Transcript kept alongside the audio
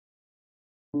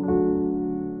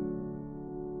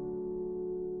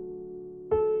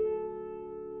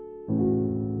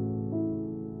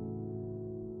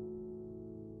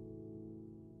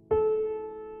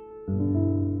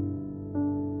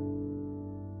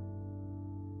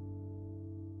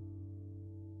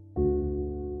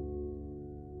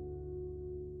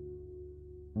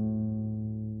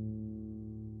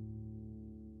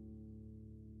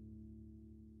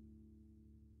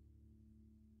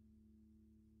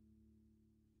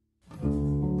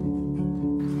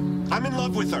I'm in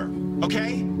love with her,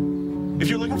 okay? If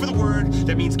you're looking for the word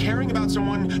that means caring about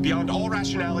someone beyond all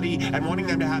rationality and wanting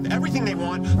them to have everything they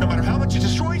want, no matter how much it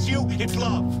destroys you, it's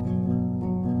love.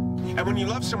 And when you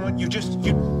love someone, you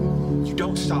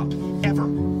don't stop, ever.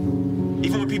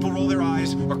 Even when people roll their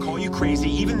eyes or call you crazy,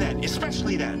 even then,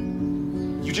 especially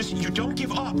then, you don't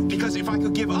give up. Because if I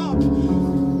could give up,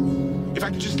 if I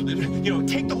could just,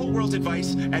 take the whole world's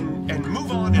advice and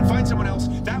move on and find someone else,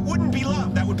 that wouldn't be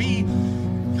love. That would be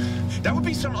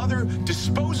some other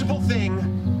disposable thing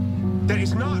that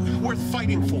is not worth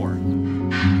fighting for.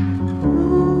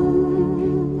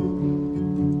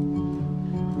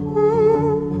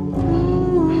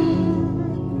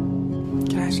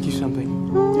 Can I ask you something?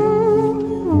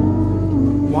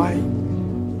 Why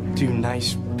do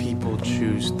nice people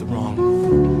choose the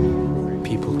wrong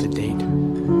people to date?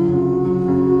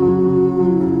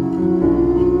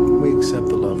 We accept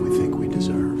the love we think we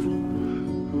deserve.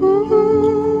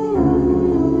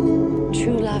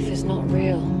 True love is not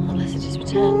real unless it is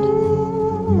returned. Do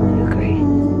you agree?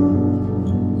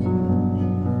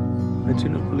 I do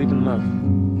not believe in love.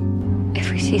 If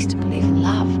we cease to believe in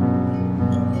love,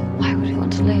 why would we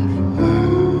want to live?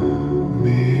 Let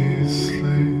me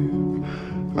sleep.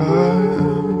 I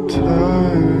am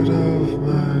tired of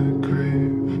my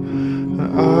grief, and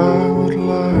I would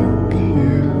like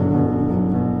you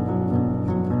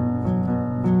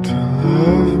to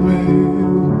love me,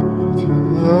 to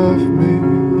love me,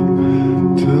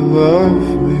 to love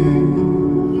me.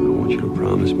 I want you to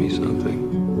promise me something.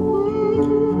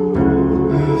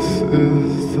 This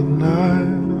is the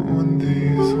night when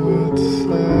these words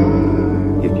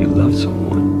sigh. If you love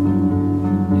someone,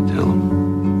 you tell them.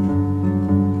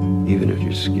 Even if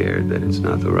you're scared that it's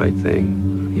not the right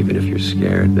thing, even if you're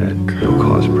scared that it'll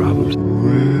cause problems,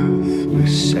 you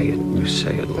say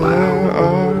it There loud.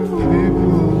 are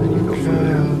people And you who go from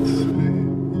there. can't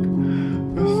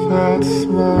speak without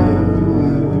smiling.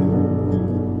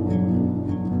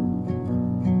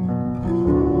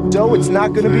 So it's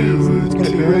not gonna be easy. It's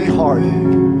gonna be really hard.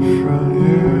 From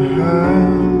your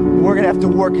hand, We're gonna have to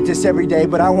work at this every day,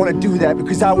 but I wanna do that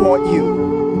because I want you.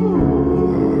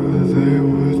 or they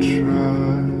would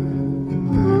try, they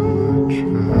would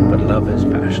try. But love is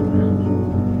passion,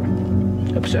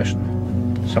 obsession,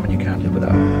 someone you can't live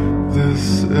without.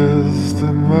 This is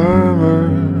the murmur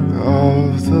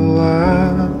of the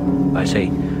land. I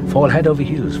say, fall head over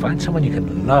heels. Find someone you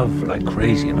can love like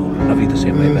crazy and who will love you the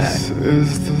same way back. This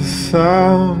is the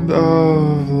sound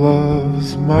of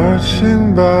love's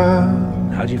marching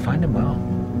band, How do you find them? Well,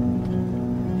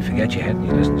 you forget your head and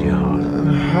you listen to your heart.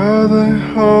 and how they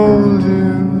hold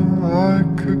you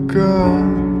like a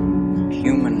gun. The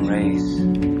human race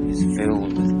is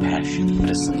filled with passion,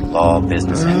 medicine, law,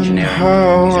 business, And engineering.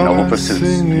 how These are noble I pursuits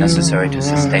sing you necessary to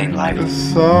sustain like life. a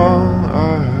song I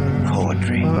heard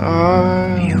Poetry, when I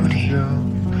was beauty,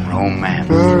 young. romance,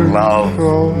 Burning love.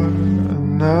 for a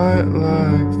night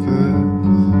like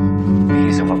this.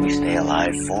 These are what we stay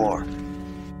alive for.